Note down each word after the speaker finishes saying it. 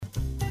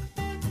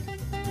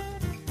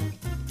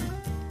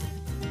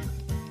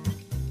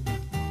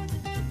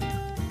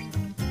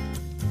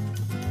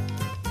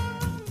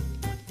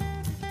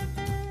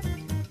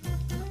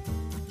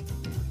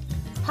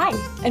Hi,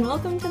 and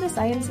welcome to the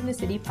Science in the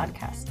City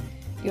podcast,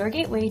 your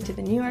gateway to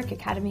the New York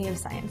Academy of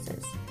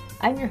Sciences.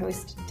 I'm your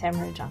host,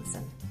 Tamara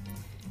Johnson.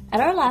 At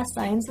our last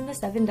Science in the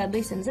Seven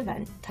Deadly Sins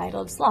event,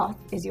 titled Sloth,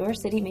 Is Your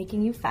City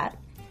Making You Fat?,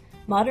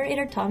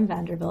 moderator Tom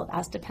Vanderbilt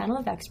asked a panel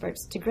of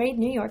experts to grade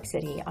New York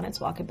City on its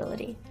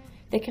walkability.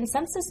 The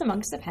consensus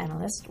amongst the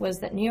panelists was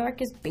that New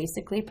York is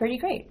basically pretty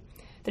great.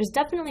 There's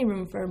definitely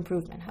room for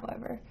improvement,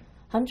 however.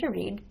 Hunter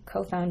Reed,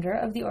 co-founder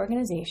of the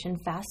organization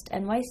FAST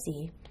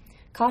NYC,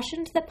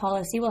 cautioned that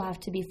policy will have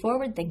to be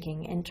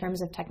forward-thinking in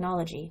terms of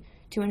technology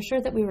to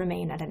ensure that we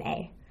remain at an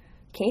A.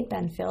 Kate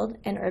Benfield,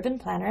 an urban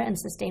planner and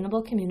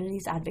sustainable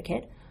communities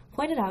advocate,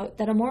 pointed out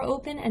that a more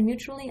open and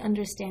mutually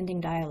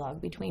understanding dialogue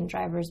between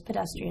drivers,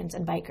 pedestrians,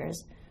 and bikers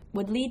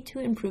would lead to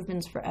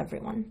improvements for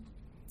everyone.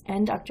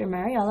 And Dr.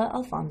 Mariela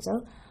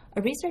Alfonzo,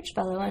 a research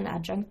fellow and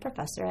adjunct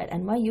professor at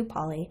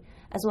NYU-Poly,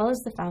 as well as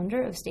the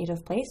founder of State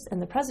of Place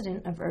and the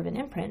president of Urban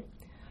Imprint,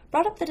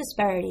 brought up the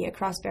disparity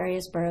across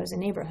various boroughs and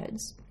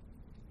neighborhoods.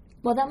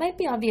 While that might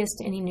be obvious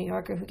to any New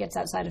Yorker who gets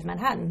outside of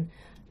Manhattan,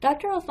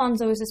 Dr.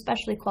 Alfonzo is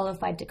especially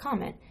qualified to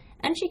comment,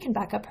 and she can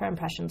back up her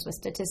impressions with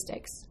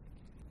statistics.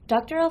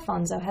 Dr.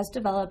 Alfonzo has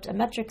developed a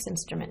metrics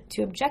instrument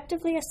to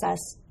objectively assess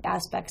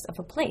aspects of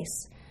a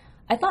place.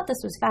 I thought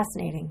this was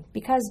fascinating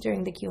because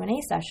during the Q&A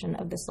session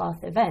of the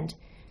Sloth event,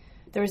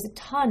 there was a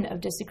ton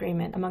of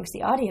disagreement amongst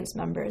the audience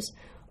members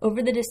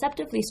over the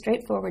deceptively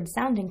straightforward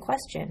sounding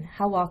question,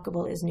 how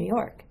walkable is New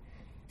York?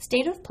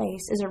 State of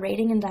Place is a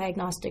rating and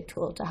diagnostic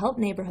tool to help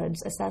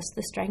neighborhoods assess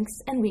the strengths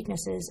and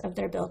weaknesses of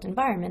their built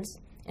environments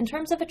in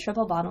terms of a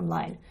triple bottom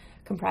line,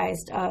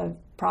 comprised of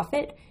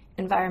profit,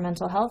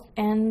 environmental health,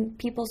 and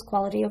people's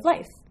quality of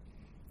life.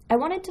 I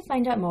wanted to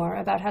find out more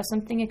about how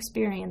something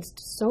experienced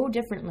so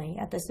differently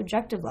at the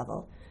subjective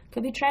level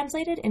could be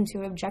translated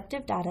into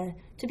objective data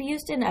to be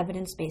used in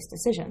evidence-based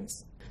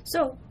decisions.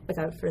 So,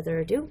 without further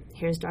ado,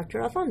 here's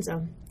Dr.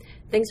 Alfonzo.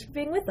 Thanks for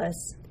being with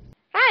us.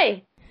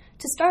 Hi.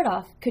 To start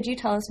off, could you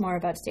tell us more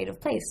about State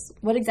of Place?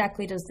 What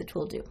exactly does the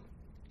tool do?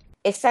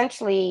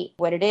 Essentially,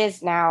 what it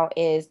is now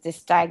is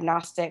this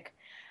diagnostic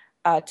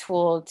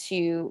tool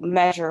to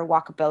measure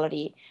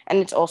walkability, and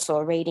it's also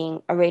a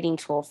rating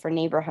tool for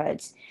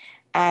neighborhoods.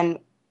 And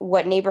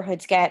what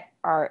neighborhoods get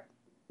are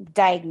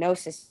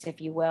diagnosis, if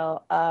you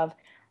will, of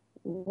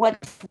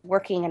what's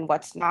working and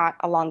what's not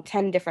along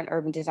 10 different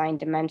urban design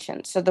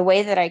dimensions. So the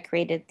way that I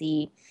created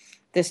the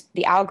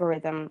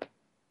algorithm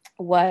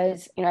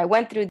was, I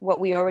went through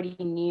what we already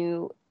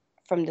knew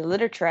from the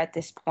literature at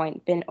this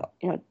point, been,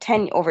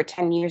 over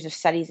 10 years of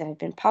studies that have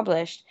been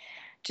published,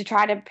 to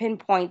try to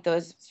pinpoint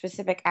those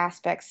specific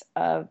aspects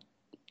of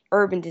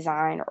urban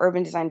design or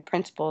urban design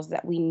principles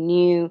that we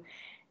knew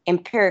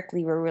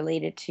empirically were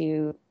related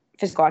to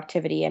physical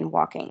activity and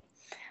walking.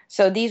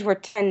 So these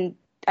were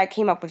I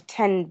came up with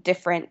 10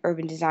 different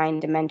urban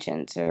design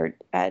dimensions, or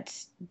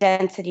it's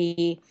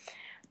density,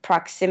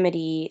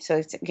 proximity, so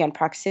it's again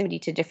proximity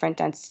to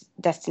different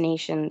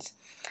destinations,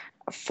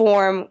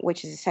 form,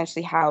 which is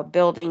essentially how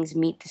buildings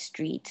meet the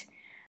street,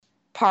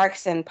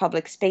 parks and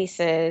public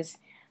spaces,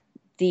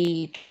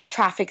 the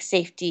traffic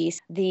safety,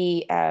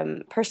 the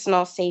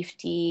personal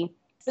safety,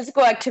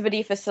 physical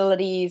activity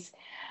facilities,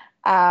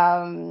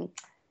 and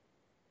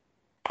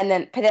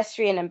then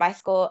pedestrian and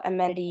bicycle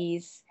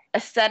amenities,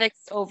 aesthetics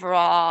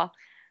overall,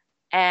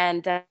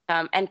 and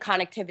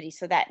connectivity.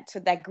 So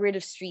that grid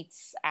of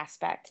streets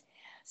aspect.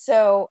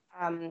 So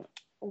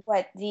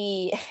what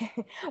a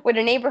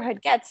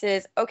neighborhood gets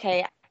is,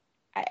 okay,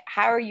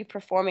 how are you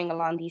performing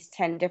along these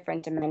 10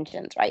 different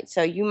dimensions, right?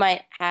 So you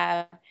might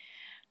have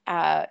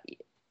out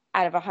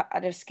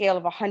of a scale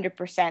of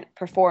 100%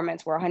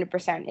 performance, where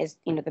 100% is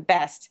the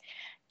best,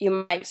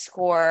 you might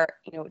score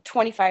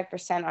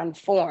 25% on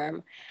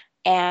form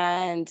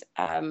and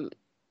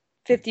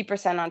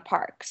 50% on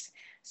parks.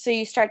 So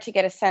you start to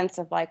get a sense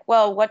of like,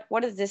 well,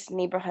 what does this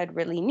neighborhood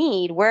really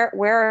need? Where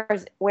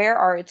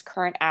are its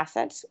current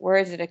assets? Where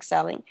is it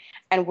excelling?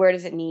 And where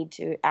does it need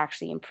to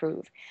actually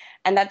improve?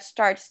 And that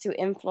starts to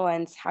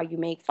influence how you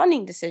make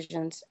funding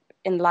decisions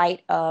in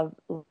light of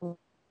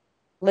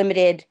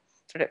limited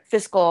sort of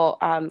fiscal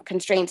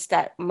constraints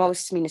that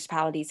most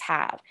municipalities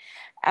have.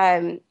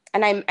 And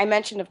I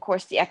mentioned, of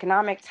course, the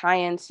economic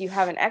science. You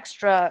have an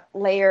extra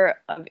layer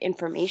of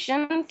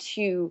information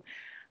to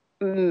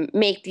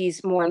make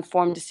these more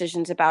informed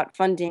decisions about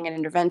funding and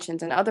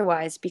interventions and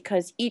otherwise,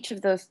 because each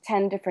of those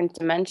 10 different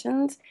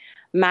dimensions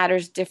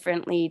matters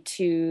differently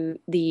to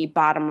the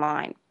bottom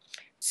line.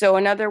 So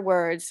in other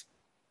words,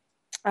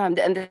 and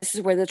this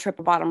is where the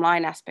triple bottom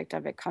line aspect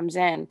of it comes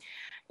in,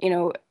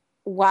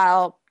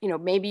 while,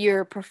 maybe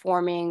you're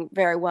performing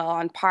very well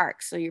on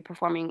parks, so you're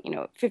performing,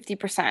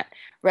 50%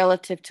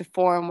 relative to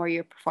form, where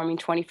you're performing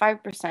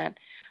 25%,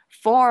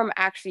 form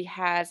actually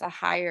has a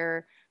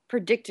higher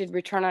predicted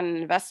return on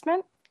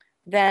investment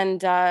than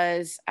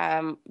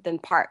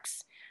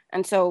parks.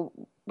 And so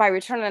by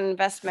return on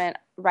investment,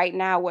 right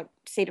now, what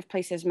State of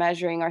Place is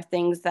measuring are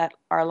things that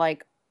are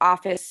like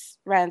office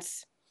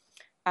rents,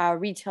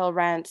 retail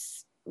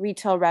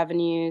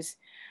revenues,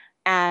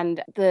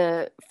 and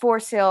the for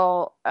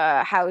sale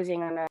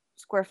housing on a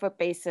square foot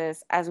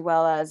basis, as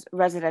well as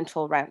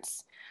residential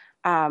rents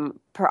on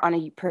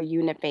a per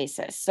unit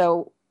basis.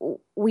 So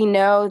we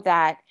know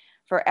that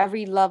for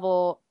every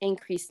level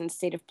increase in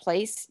state of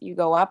place, you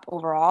go up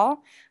overall,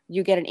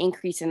 you get an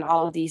increase in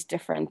all of these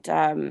different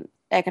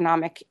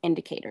economic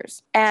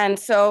indicators. And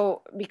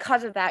so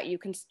because of that, you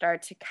can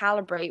start to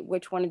calibrate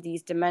which one of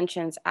these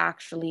dimensions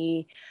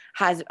actually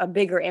has a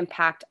bigger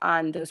impact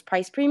on those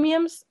price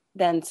premiums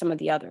than some of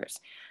the others.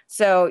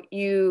 So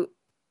you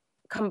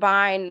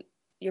combine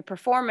your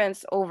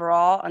performance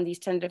overall on these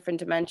 10 different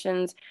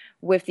dimensions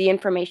with the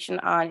information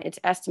on its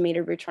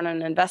estimated return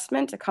on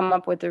investment to come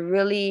up with a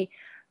really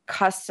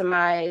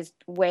customized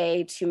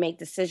way to make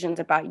decisions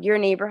about your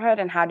neighborhood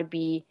and how to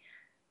be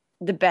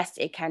the best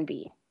it can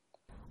be.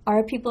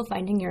 Are people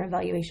finding your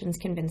evaluations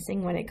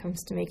convincing when it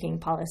comes to making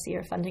policy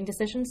or funding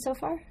decisions so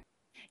far?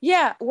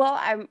 Yeah, well,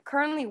 I'm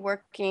currently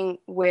working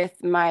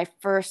with my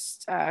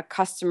first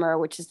customer,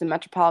 which is the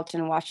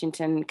Metropolitan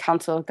Washington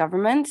Council of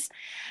Governments.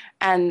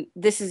 And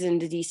this is in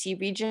the DC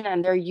region,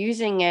 and they're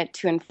using it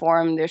to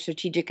inform their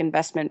strategic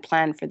investment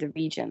plan for the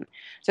region.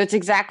 So it's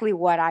exactly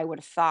what I would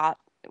have thought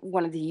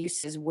one of the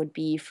uses would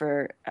be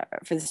for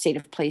the state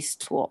of place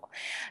tool.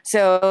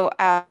 So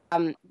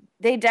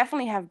they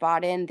definitely have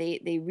bought in.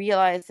 They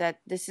realize that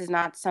this is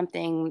not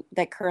something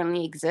that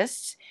currently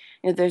exists.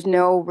 There's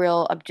no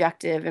real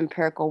objective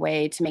empirical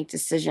way to make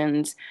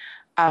decisions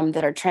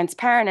that are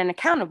transparent and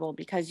accountable,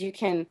 because you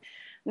can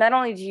not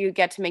only do you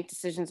get to make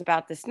decisions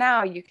about this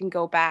now, you can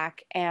go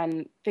back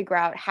and figure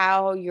out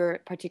how your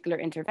particular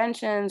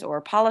interventions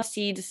or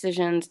policy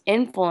decisions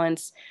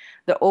influence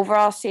the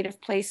overall state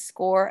of place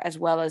score, as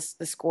well as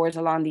the scores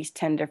along these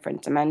 10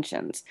 different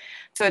dimensions.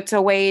 So it's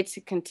a way to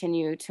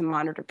continue to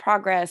monitor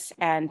progress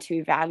and to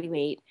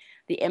evaluate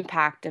the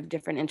impact of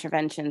different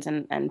interventions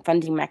and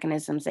funding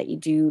mechanisms that you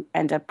do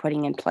end up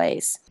putting in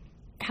place.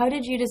 How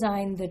did you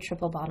design the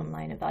triple bottom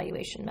line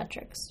evaluation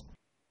metrics?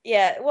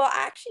 Yeah, well,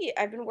 actually,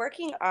 I've been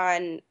working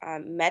on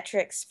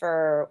metrics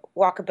for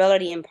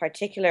walkability in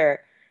particular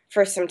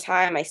for some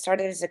time. I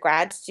started as a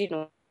grad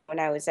student when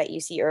I was at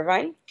UC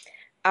Irvine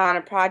on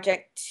a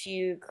project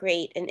to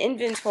create an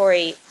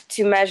inventory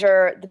to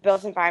measure the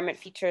built environment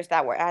features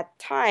that were at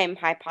the time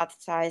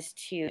hypothesized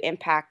to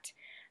impact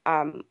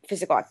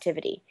physical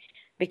activity,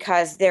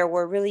 because there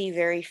were really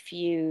very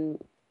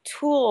few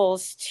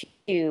tools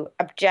to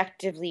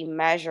objectively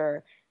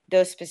measure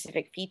those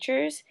specific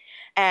features.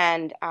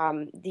 And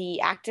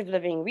the Active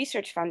Living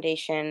Research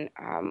Foundation,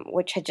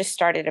 which had just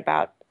started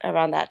about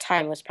around that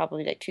time, was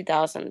probably like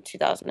 2000,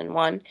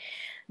 2001.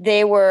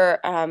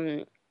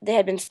 They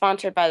had been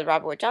sponsored by the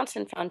Robert Wood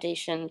Johnson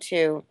Foundation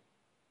to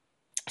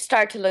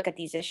start to look at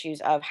these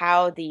issues of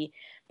how the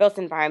built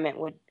environment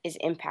is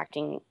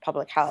impacting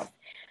public health.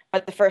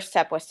 But the first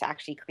step was to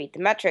actually create the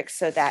metrics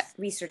so that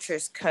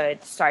researchers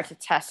could start to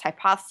test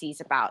hypotheses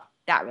about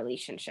that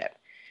relationship.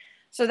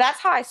 So that's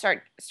how I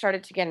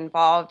started to get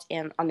involved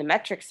on the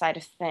metric side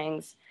of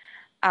things.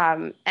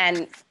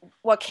 And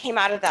what came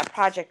out of that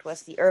project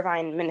was the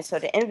Irvine,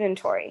 Minnesota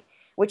inventory,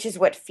 which is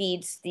what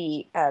feeds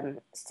the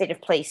state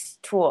of place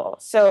tool.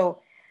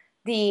 So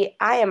the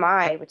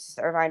IMI, which is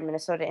the Irvine,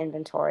 Minnesota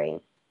inventory,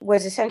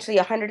 was essentially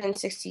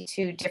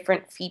 162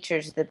 different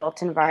features of the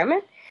built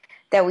environment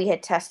that we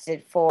had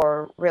tested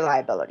for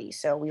reliability.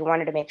 So we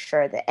wanted to make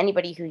sure that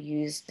anybody who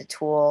used the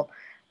tool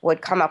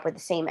would come up with the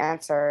same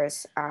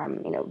answers,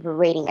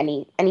 rating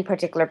any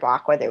particular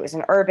block, whether it was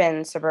an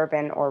urban,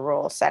 suburban, or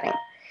rural setting.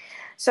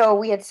 So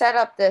we had set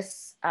up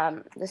this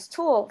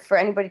tool for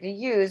anybody to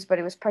use, but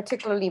it was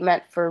particularly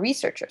meant for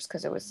researchers,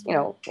 because it was,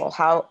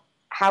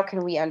 how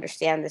can we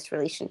understand this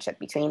relationship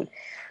between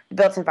the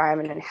built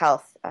environment and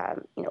health,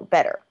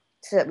 better,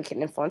 so that we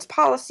can influence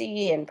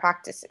policy and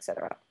practice, et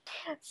cetera.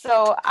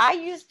 So I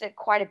used it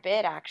quite a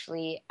bit,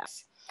 actually.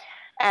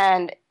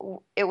 And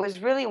it was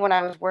really when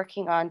I was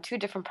working on two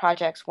different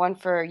projects, one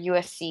for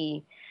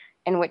USC,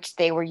 in which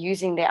they were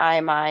using the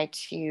IMI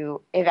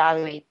to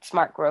evaluate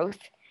smart growth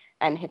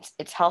and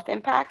its health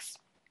impacts.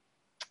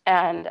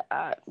 And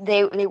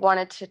they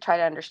wanted to try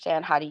to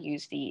understand how to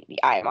use the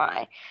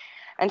IMI.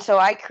 And so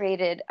I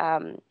created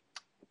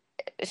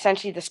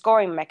essentially the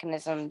scoring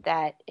mechanism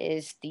that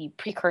is the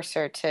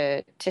precursor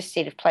to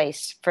state of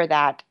place for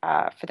that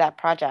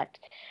project,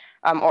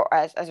 or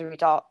as a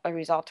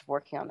result of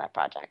working on that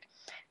project.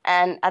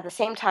 And at the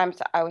same time,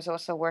 I was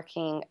also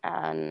working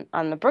on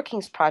the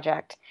Brookings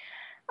project,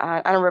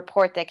 on a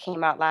report that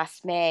came out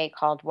last May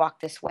called Walk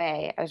This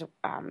Way. I was,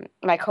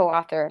 my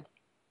co-author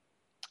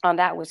on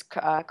that was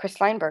Chris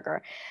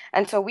Leinberger.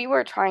 And so we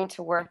were trying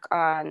to work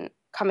on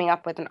coming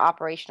up with an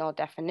operational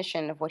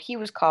definition of what he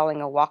was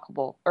calling a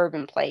walkable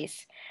urban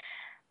place.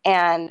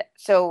 And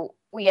so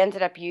we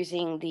ended up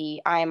using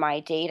the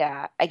IMI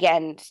data,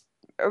 again,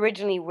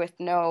 originally with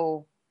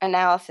no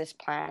analysis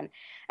plan.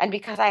 And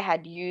because I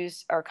had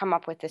used or come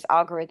up with this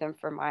algorithm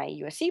for my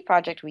USC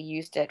project, we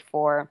used it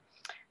for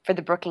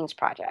the Brookings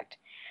project.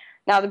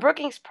 Now, the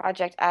Brookings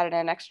project added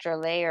an extra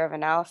layer of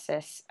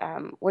analysis,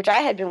 which I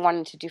had been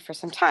wanting to do for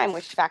some time,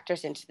 which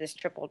factors into this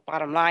triple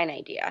bottom line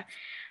idea.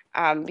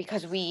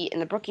 because in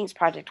the Brookings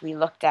Project, we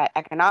looked at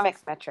economic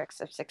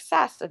metrics of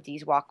success of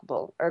these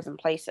walkable urban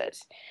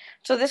places.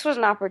 So this was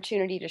an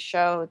opportunity to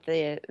show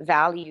the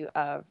value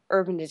of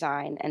urban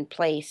design and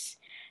place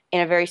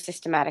in a very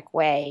systematic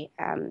way,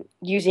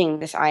 using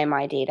this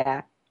IMI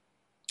data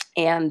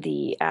and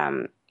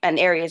and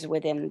areas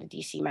within the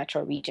DC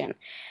metro region.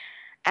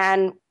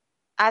 And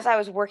as I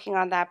was working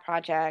on that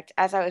project,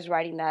 as I was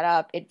writing that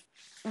up, it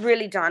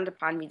really dawned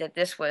upon me that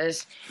this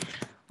was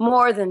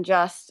more than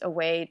just a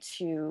way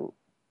to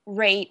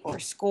rate or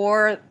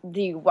score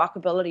the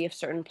walkability of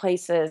certain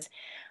places,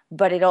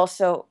 but it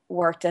also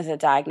worked as a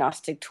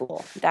diagnostic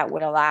tool that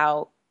would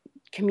allow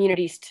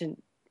communities to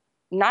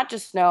not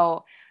just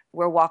know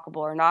we're walkable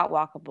or not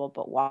walkable,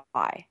 but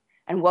why,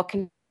 and what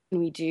can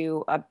we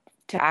do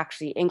to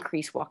actually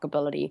increase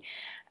walkability.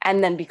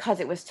 And then because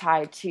it was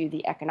tied to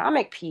the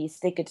economic piece,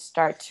 they could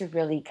start to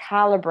really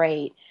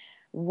calibrate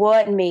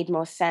what made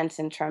most sense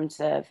in terms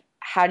of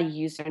how to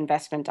use their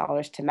investment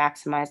dollars to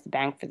maximize the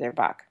bang for their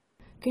buck.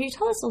 Could you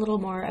tell us a little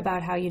more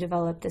about how you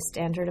developed this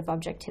standard of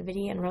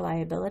objectivity and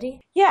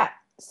reliability? Yeah.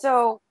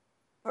 So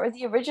for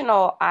the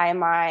original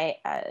IMI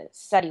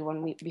study,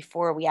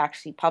 before we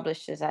actually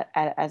published this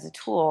as a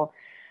tool,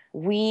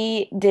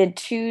 we did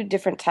two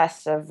different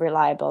tests of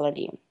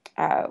reliability.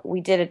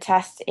 We did a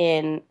test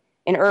in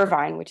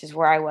Irvine, which is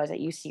where I was at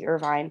UC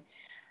Irvine,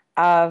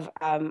 of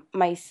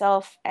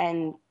myself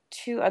and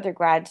two other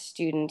grad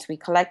students. We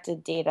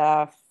collected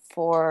data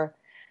for,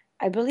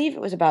 I believe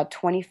it was about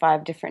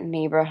 25 different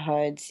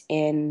neighborhoods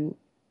in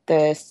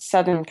the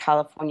Southern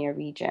California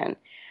region.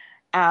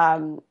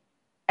 And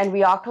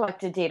we all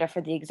collected data for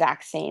the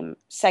exact same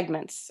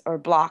segments or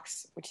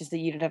blocks, which is the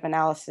unit of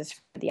analysis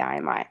for the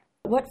IMI.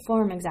 What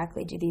form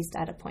exactly do these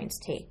data points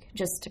take,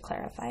 just to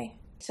clarify?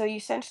 So you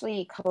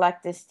essentially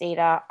collect this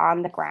data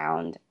on the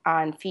ground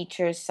on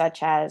features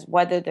such as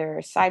whether there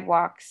are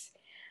sidewalks,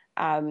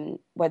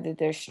 whether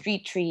there's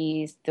street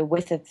trees, the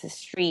width of the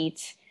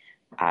street,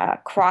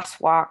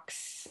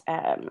 crosswalks,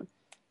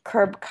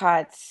 curb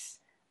cuts,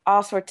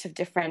 all sorts of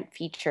different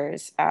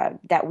features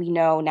that we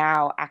know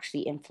now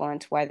actually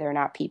influence whether or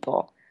not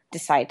people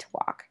decide to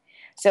walk.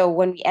 So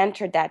when we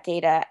entered that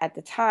data at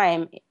the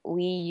time,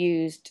 we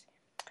used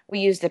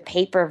a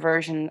paper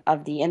version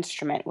of the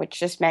instrument, which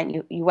just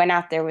meant you went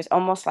out there, was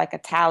almost like a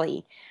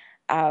tally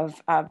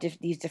of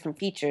these different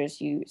features.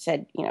 You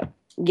said,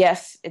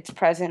 yes, it's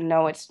present,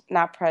 no, it's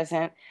not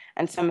present.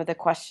 And some of the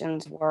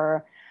questions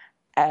were,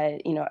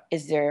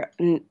 is there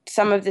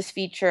some of this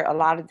feature, a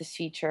lot of this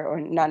feature, or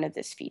none of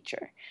this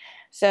feature?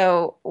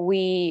 So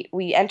we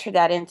entered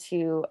that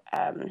into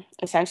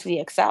essentially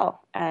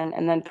Excel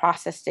and then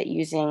processed it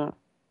using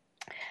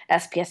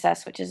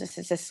SPSS, which is a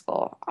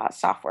statistical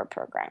software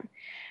program.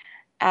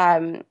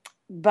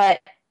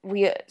 But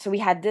we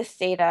had this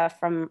data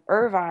from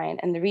Irvine,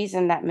 and the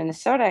reason that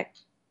Minnesota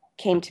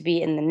came to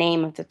be in the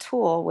name of the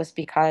tool was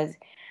because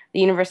the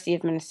University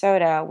of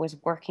Minnesota was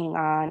working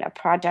on a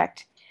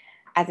project.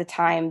 At the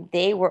time,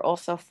 they were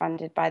also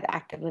funded by the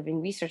Active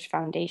Living Research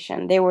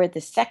Foundation. They were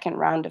the second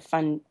round of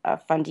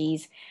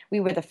fundees. We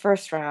were the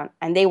first round,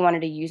 and they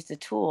wanted to use the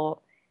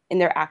tool in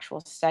their actual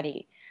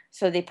study.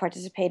 So they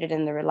participated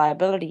in the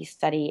reliability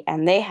study,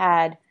 and they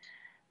had,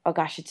 oh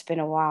gosh, it's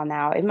been a while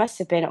now. It must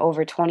have been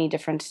over 20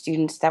 different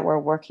students that were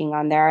working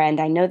on there.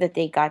 And I know that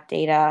they got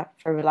data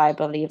for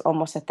reliability of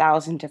almost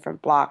 1,000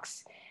 different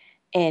blocks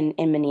in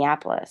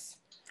Minneapolis.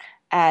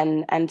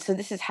 And so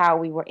this is how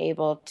we were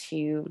able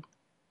to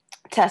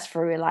test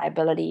for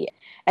reliability.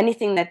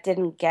 Anything that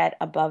didn't get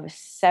above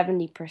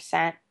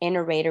 70%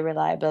 inter-rater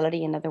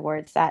reliability, in other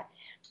words, that,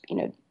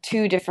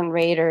 two different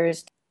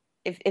raters,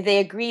 if they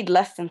agreed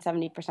less than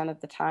 70%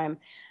 of the time,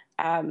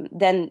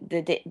 then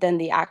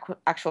the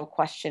actual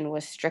question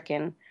was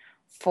stricken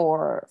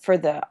for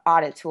the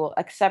audit tool,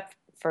 except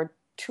for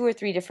 2 or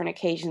 3 different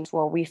occasions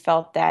where we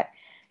felt that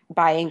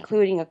by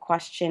including a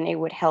question, it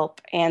would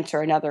help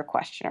answer another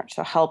question, or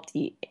so help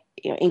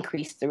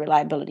increase the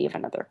reliability of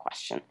another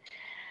question.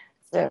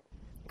 So,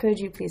 could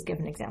you please give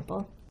an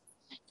example?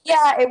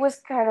 Yeah, it was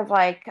kind of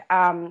like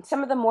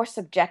some of the more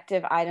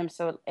subjective items.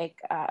 So like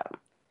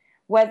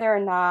whether or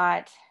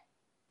not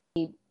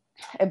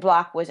a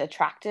block was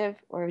attractive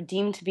or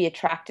deemed to be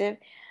attractive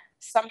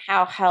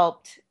somehow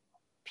helped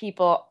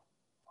people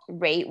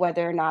rate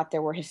whether or not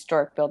there were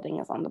historic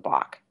buildings on the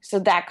block. So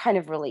that kind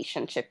of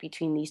relationship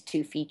between these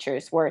two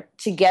features where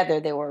together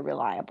they were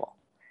reliable.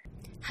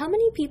 How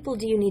many people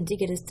do you need to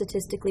get a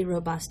statistically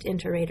robust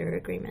inter-rater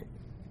agreement?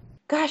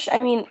 Gosh, I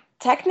mean,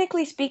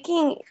 technically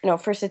speaking,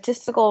 for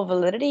statistical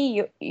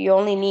validity, you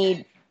only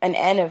need an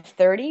N of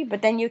 30,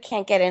 but then you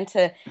can't get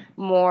into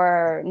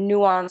more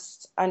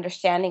nuanced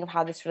understanding of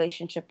how this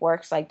relationship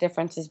works, like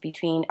differences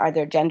between, are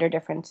there gender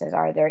differences,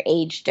 are there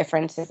age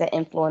differences that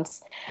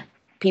influence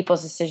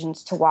people's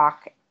decisions to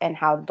walk, and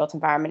how the built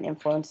environment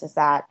influences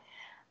that.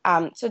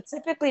 So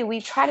typically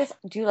we try to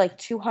do like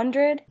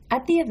 200.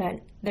 At the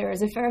event, there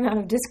is a fair amount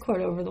of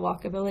discord over the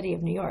walkability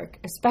of New York,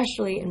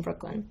 especially in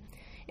Brooklyn.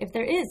 If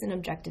there is an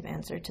objective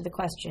answer to the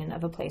question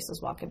of a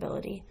place's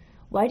walkability,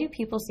 why do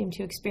people seem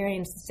to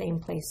experience the same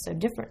place so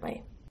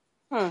differently?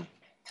 Hmm.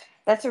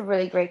 That's a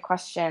really great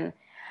question.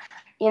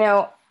 You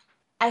know,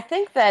 I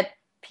think that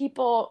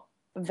people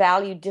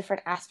value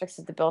different aspects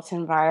of the built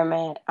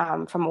environment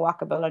from a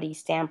walkability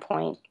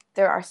standpoint.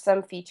 There are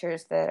some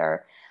features that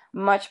are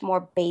much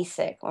more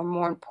basic or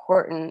more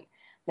important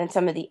than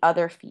some of the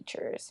other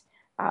features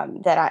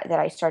that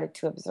I started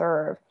to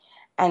observe.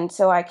 And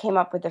so I came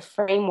up with a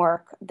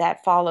framework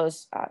that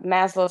follows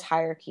Maslow's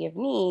hierarchy of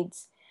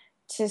needs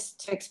to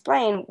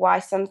explain why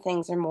some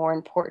things are more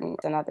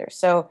important than others.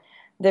 So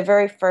the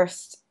very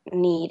first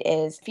need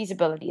is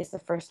feasibility is the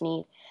first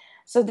need.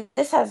 So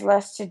this has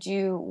less to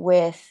do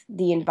with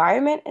the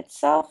environment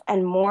itself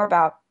and more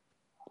about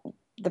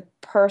the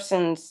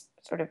person's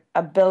sort of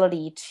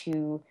ability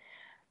to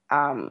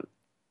um,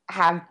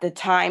 have the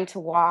time to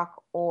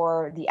walk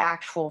or the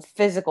actual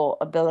physical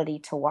ability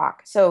to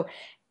walk. So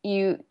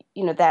you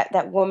know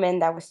that woman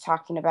that was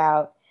talking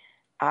about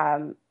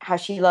how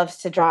she loves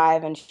to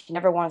drive and she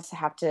never wants to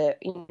have to,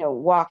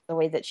 walk the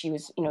way that she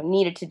was,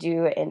 needed to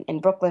do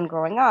in Brooklyn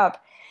growing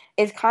up,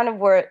 is kind of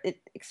where it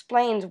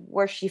explains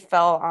where she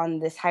fell on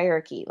this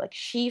hierarchy. Like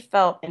she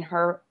felt in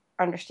her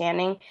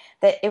understanding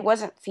that it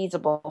wasn't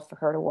feasible for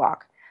her to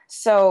walk.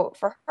 So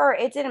for her,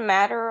 it didn't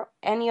matter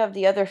any of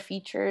the other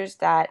features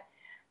that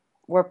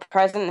were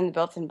present in the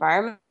built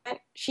environment.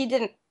 She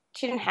didn't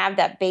have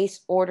that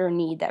base order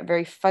need, that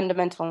very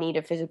fundamental need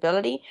of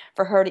visibility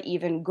for her to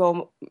even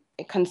go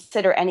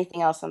consider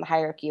anything else on the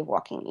hierarchy of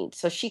walking needs.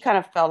 So she kind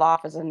of fell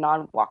off as a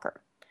non-walker,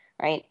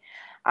 right?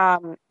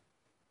 Um,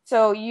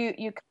 so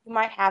you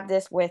might have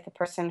this with a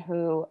person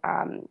who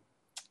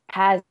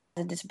has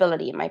a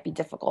disability. It might be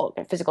difficult,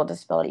 a physical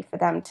disability, for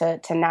them to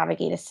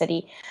navigate a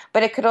city,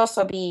 but it could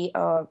also be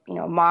a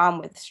mom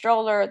with a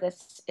stroller.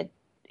 It's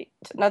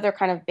another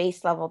kind of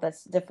base level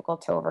that's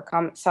difficult to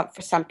overcome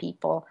for some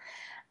people.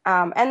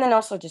 And then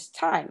also just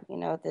time.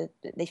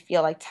 They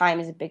feel like time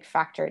is a big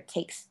factor.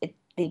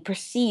 They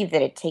perceive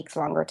that it takes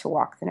longer to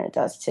walk than it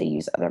does to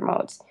use other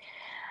modes.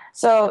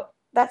 So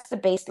that's the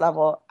base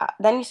level.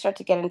 Then you start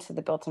to get into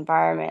the built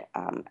environment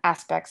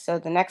aspects. So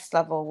the next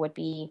level would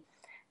be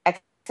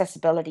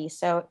accessibility.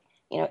 So,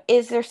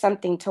 is there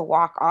something to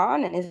walk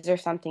on and is there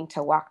something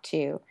to walk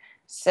to?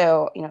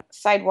 So,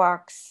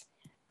 sidewalks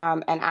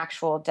and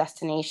actual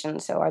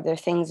destinations. So, are there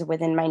things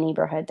within my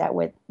neighborhood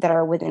that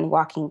are within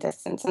walking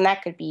distance? And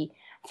that could be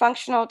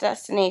functional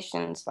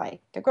destinations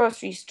like the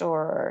grocery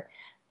store,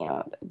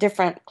 or,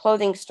 different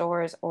clothing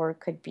stores, or it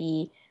could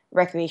be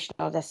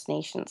recreational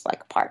destinations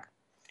like a park.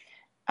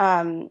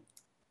 Um,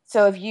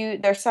 so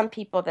there's some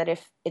people that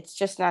if it's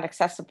just not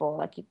accessible,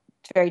 like it's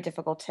very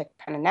difficult to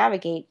kind of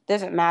navigate.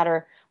 Doesn't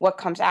matter what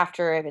comes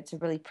after. If it's a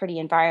really pretty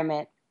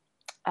environment,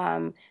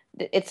 um,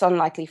 it's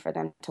unlikely for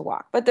them to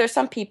walk. But there's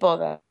some people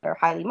that are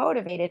highly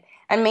motivated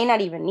and may not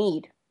even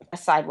need a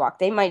sidewalk.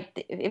 They might,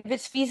 if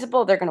it's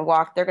feasible, they're going to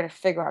walk. They're going to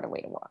figure out a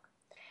way to walk.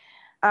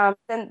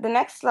 Then the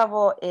next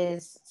level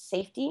is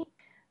safety.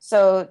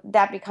 So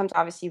that becomes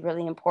obviously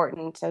really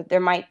important. So there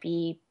might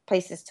be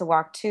places to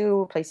walk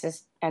to,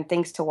 places and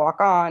things to walk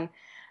on.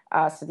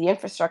 So the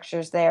infrastructure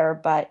is there,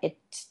 but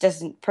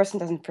person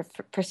doesn't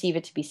perceive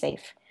it to be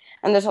safe.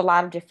 And there's a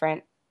lot of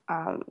different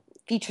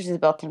features of the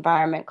built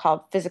environment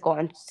called physical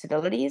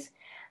instabilities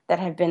that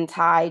have been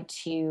tied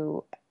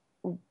to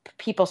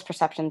people's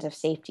perceptions of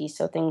safety.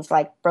 So things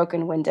like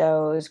broken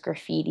windows,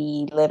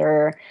 graffiti,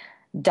 litter,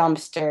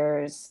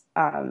 dumpsters,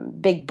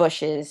 big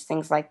bushes,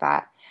 things like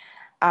that.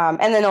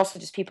 And then also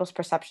just people's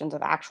perceptions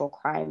of actual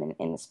crime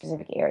in the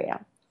specific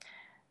area.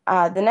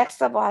 The next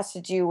level has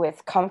to do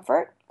with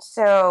comfort.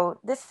 So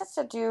this has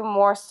to do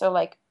more so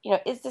like,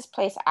 is this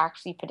place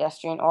actually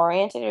pedestrian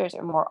oriented or is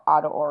it more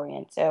auto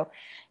oriented? So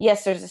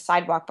yes, there's a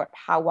sidewalk, but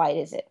how wide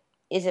is it?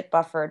 Is it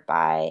buffered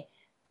by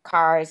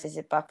cars? Is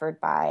it buffered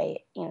by,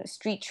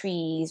 street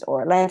trees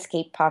or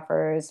landscape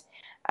buffers?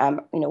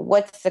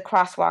 What's the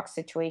crosswalk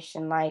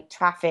situation like?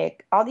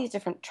 Traffic, all these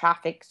different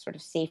traffic sort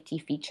of safety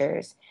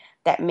features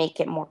that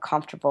make it more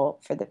comfortable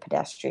for the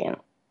pedestrian.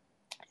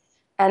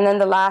 And then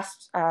the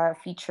last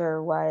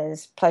feature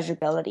was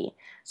pleasurability.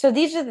 So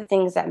these are the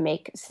things that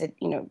make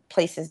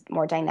places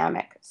more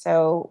dynamic.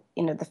 So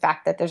the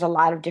fact that there's a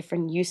lot of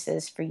different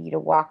uses for you to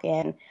walk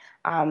in.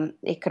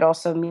 It could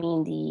also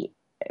mean the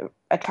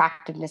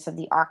attractiveness of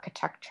the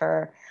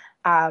architecture,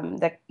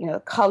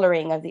 the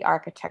coloring of the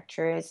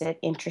architecture. Is it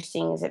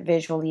interesting? Is it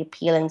visually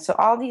appealing? So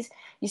all these,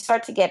 you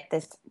start to get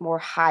this more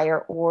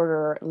higher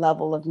order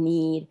level of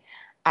need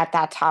at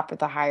that top of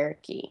the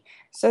hierarchy.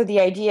 So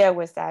the idea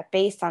was that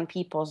based on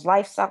people's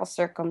lifestyle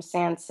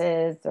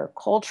circumstances, their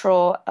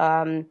cultural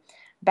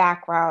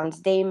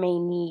backgrounds, they may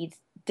need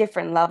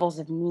different levels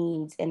of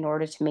needs in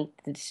order to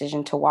make the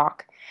decision to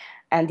walk.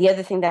 And the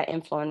other thing that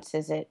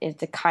influences it is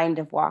the kind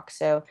of walk.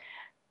 So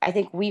I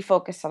think we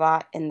focus a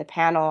lot in the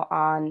panel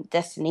on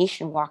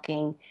destination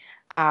walking,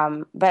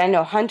 but I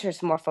know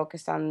Hunter's more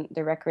focused on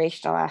the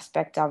recreational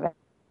aspect of it.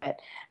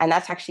 And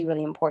that's actually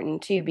really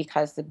important too,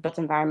 because the built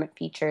environment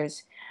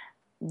features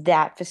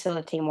that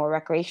facilitate more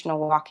recreational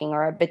walking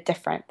are a bit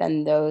different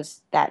than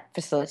those that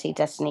facilitate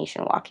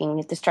destination walking. You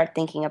have to start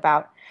thinking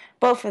about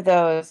both of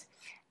those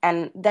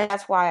And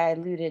that's why I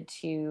alluded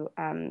to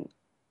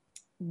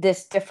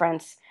this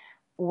difference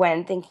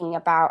when thinking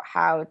about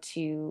how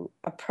to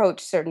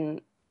approach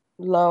certain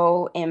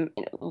low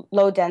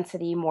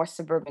density, more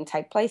suburban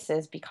type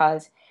places,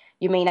 because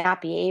you may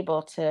not be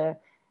able to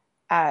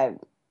uh,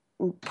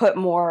 put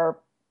more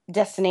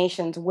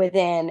destinations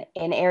within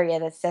an area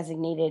that's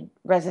designated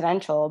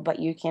residential, but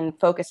you can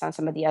focus on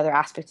some of the other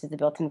aspects of the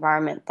built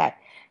environment that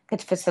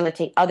could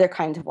facilitate other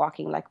kinds of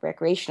walking, like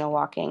recreational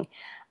walking,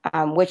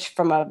 which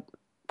from a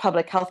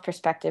public health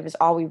perspective is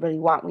all we really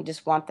want. We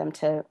just want them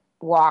to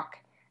walk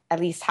at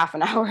least half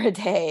an hour a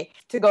day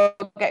to go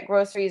get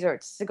groceries or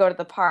to go to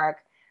the park.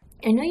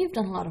 I know you've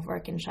done a lot of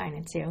work in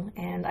China too,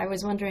 and I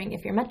was wondering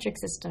if your metric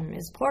system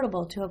is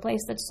portable to a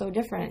place that's so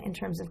different in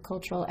terms of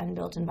cultural and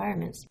built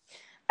environments.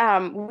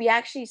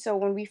 So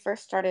when we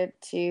first started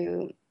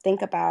to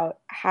think about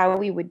how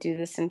we would do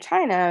this in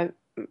China,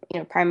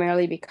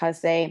 primarily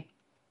because they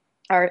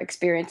are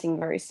experiencing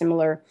very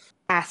similar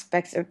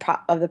aspects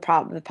of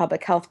the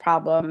public health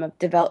problem of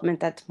development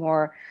that's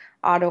more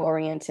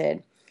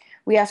auto-oriented.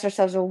 We asked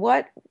ourselves,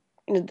 well,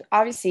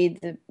 obviously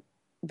the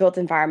built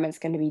environment is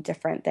going to be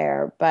different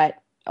there,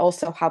 but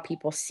also how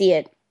people see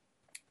it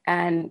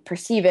and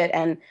perceive it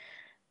and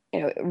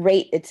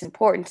rate its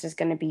importance is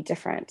going to be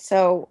different.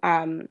 So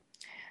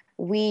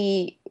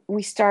we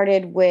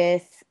started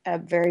with a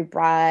very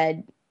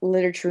broad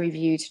literature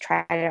review to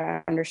try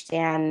to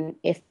understand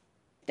if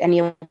any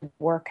of the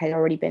work had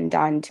already been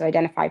done to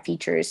identify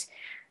features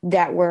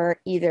that were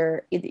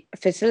either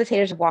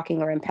facilitators of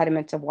walking or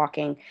impediments of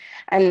walking.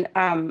 And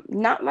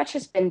not much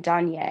has been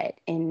done yet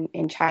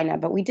in China,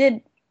 but we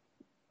did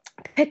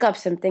pick up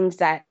some things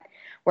that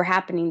were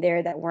happening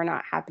there that were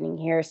not happening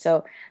here.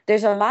 So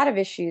there's a lot of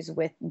issues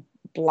with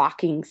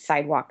blocking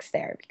sidewalks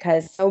there,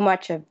 because so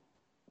much of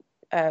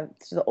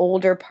the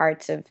older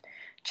parts of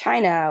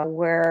China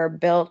were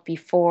built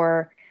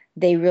before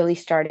they really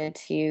started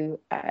to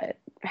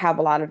have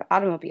a lot of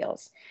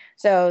automobiles.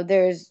 So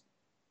there's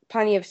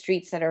plenty of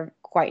streets that are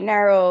quite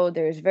narrow.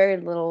 There's very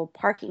little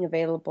parking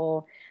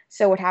available.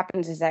 So what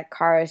happens is that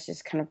cars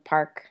just kind of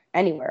park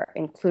anywhere,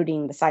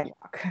 including the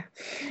sidewalk.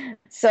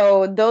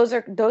 So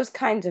those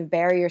kinds of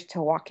barriers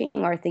to walking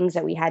are things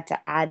that we had to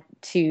add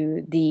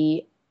to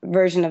the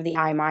version of the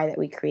IMI that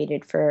we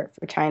created for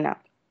China.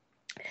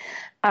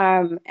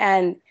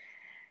 And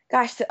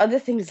gosh, the other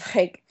things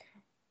I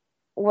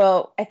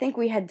think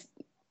we have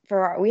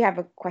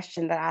a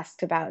question that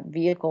asked about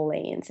vehicle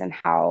lanes and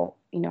how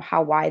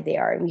wide they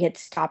are. And we had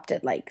stopped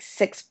at like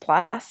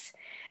 6+.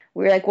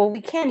 We were like, well,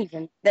 we can't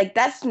even,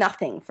 that's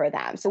nothing for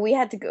them. So we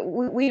had to go,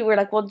 we were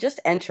like, well, just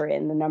enter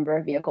in the number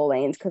of vehicle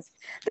lanes, because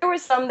there were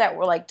some that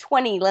were like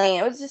 20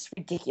 lanes. It was just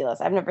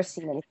ridiculous. I've never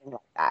seen anything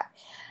like that.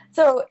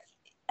 So,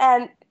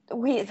 and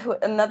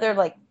another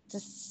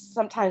just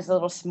sometimes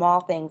little small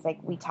things, like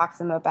we talked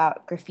to them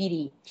about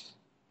graffiti.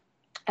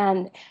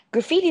 And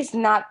graffiti is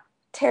not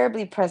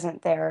terribly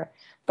present there,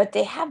 but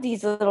they have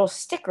these little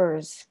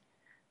stickers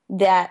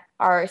that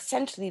are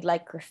essentially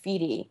like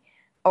graffiti,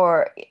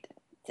 or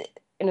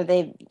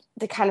they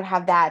kind of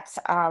have that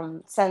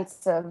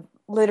sense of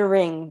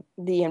littering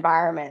the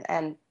environment,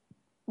 and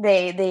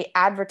they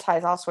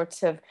advertise all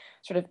sorts of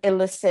sort of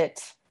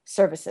illicit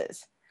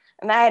services.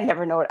 And I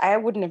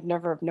wouldn't have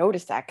never have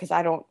noticed that, because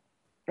I don't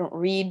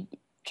read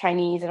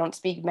Chinese, I don't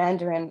speak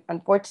Mandarin,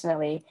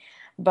 unfortunately.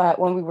 But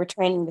when we were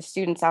training the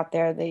students out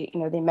there, they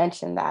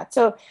mentioned that.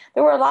 So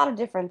there were a lot of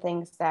different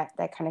things that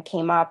kind of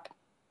came up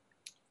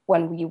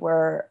when we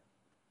were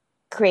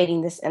creating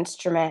this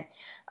instrument.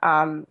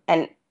 And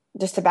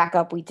just to back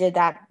up, we did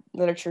that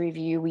literature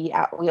review. We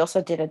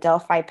also did a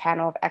Delphi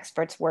panel of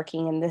experts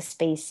working in this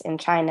space in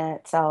China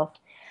itself.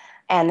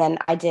 And then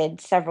I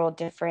did several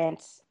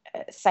different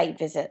site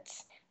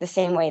visits, the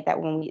same way that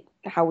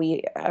how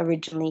we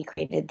originally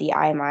created the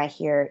IMI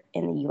here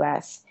in the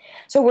US.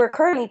 So we're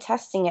currently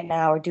testing it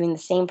now. We're doing the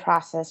same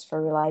process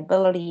for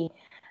reliability,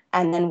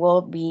 and then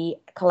we'll be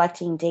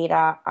collecting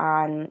data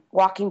on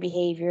walking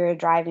behavior,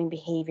 driving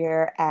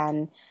behavior,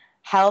 and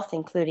health,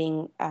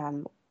 including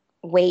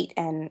weight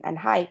and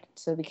height,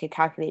 so we could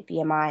calculate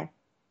BMI.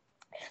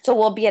 So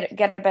we'll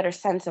get a better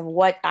sense of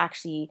what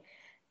actually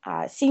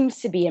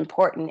seems to be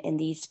important in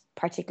these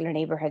particular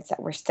neighborhoods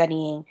that we're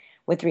studying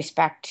with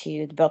respect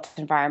to the built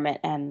environment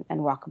and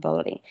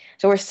walkability.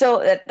 So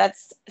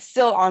that's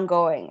still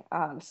ongoing.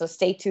 So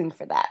stay tuned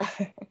for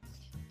that.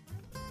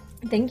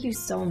 Thank you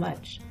so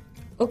much.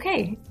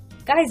 Okay,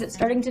 guys, it's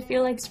starting to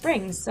feel like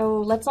spring, so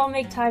let's all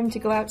make time to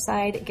go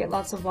outside, get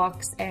lots of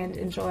walks, and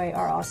enjoy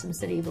our awesome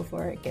city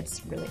before it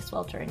gets really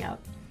sweltering out.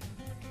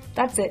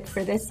 That's it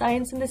for this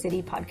Science in the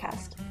City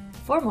podcast.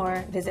 For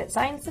more, visit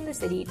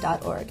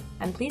scienceinthecity.org,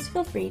 and please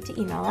feel free to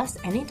email us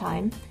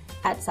anytime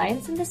at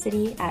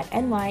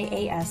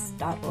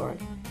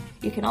scienceinthecity@nyas.org.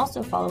 You can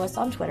also follow us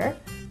on Twitter.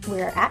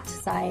 We're at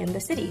Sci in the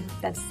City.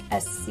 That's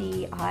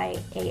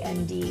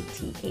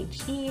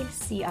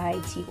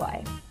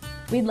SCIANDTHECITY.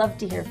 We'd love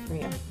to hear from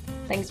you.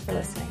 Thanks for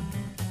listening.